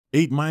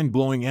8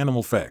 mind-blowing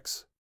animal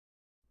facts.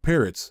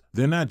 Parrots,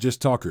 they're not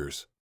just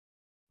talkers.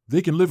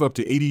 They can live up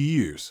to 80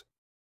 years.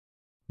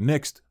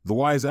 Next, the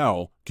wise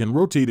owl can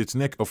rotate its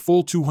neck a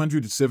full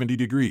 270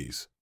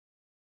 degrees.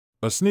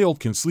 A snail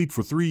can sleep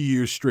for 3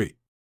 years straight.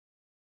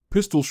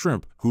 Pistol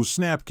shrimp, whose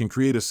snap can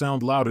create a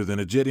sound louder than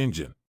a jet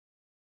engine.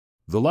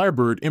 The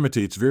lyrebird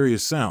imitates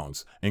various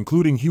sounds,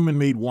 including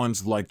human-made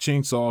ones like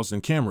chainsaws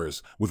and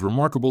cameras, with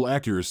remarkable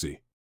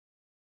accuracy.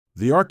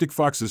 The Arctic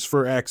fox's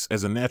fur acts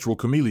as a natural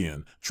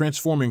chameleon,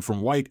 transforming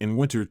from white in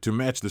winter to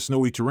match the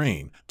snowy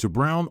terrain, to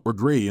brown or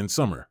gray in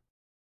summer.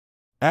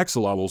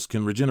 Axolotls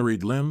can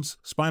regenerate limbs,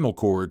 spinal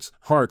cords,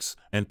 hearts,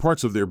 and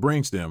parts of their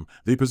brainstem.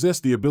 They possess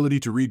the ability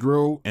to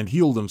regrow and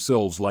heal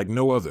themselves like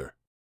no other.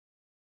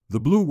 The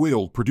blue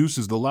whale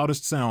produces the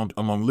loudest sound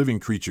among living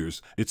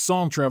creatures, its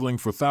song traveling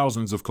for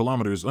thousands of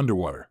kilometers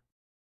underwater.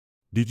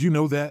 Did you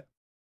know that?